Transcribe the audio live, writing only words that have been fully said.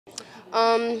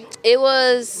It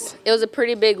was a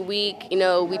pretty big week. You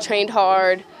know, we trained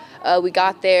hard, we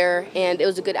got there, and it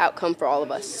was a good outcome for all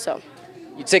of us. So,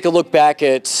 You take a look back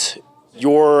at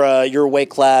your weight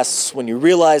class when you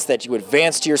realized that you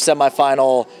advanced to your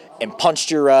semifinal and punched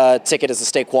your ticket as a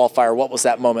state qualifier. What was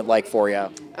that moment like for you?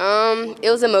 it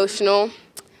was emotional.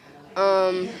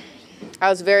 I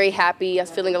was very happy. I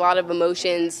was feeling a lot of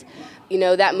emotions. You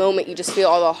know, that moment you just feel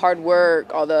all the hard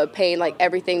work, all the pain, like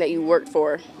everything that you worked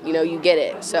for, you know, you get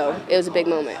it. So it was a big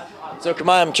moment. So,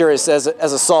 Kahmya, I'm curious, as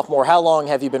a sophomore, how long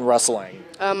have you been wrestling?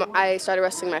 I started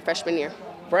wrestling my freshman year.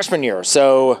 Freshman year.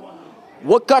 So,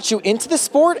 what got you into the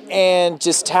sport, and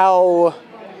just how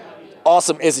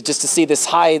awesome is it just to see this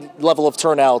high level of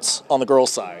turnout on the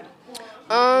girls' side?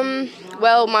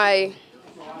 Well, my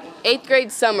 8th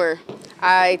grade summer,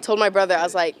 I told my brother, I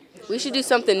was like, we should do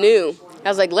something new. I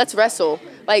was like, let's wrestle.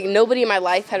 Like, nobody in my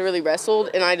life had really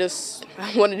wrestled, and I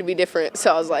wanted to be different.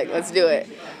 So I was like, let's do it.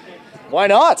 Why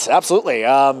not? Absolutely.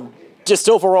 Just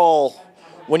overall,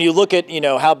 when you look at,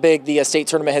 how big the state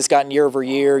tournament has gotten year over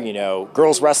year,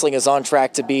 girls wrestling is on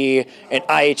track to be an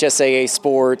IHSAA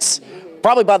sports.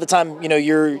 Probably by the time,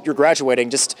 you're graduating,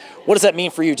 just what does that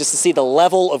mean for you just to see the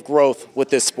level of growth with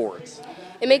this sport?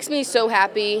 It makes me so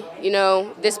happy. You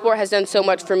know, this sport has done so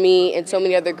much for me and so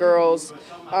many other girls.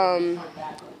 I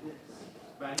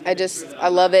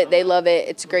love it. They love it.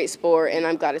 It's a great sport, and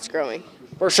I'm glad it's growing.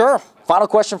 For sure. Final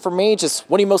question for me, just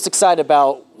what are you most excited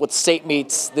about with state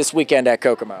meets this weekend at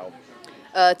Kokomo?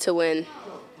 To win.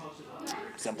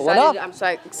 Simple enough. I'm so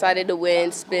excited to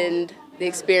win, spend the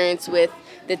experience with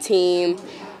the team.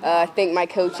 Thank my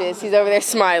coaches. He's over there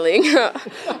smiling.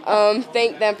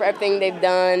 Thank them for everything they've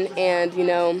done, and,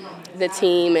 the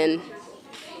team, and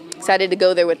excited to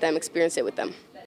go there with them, experience it with them.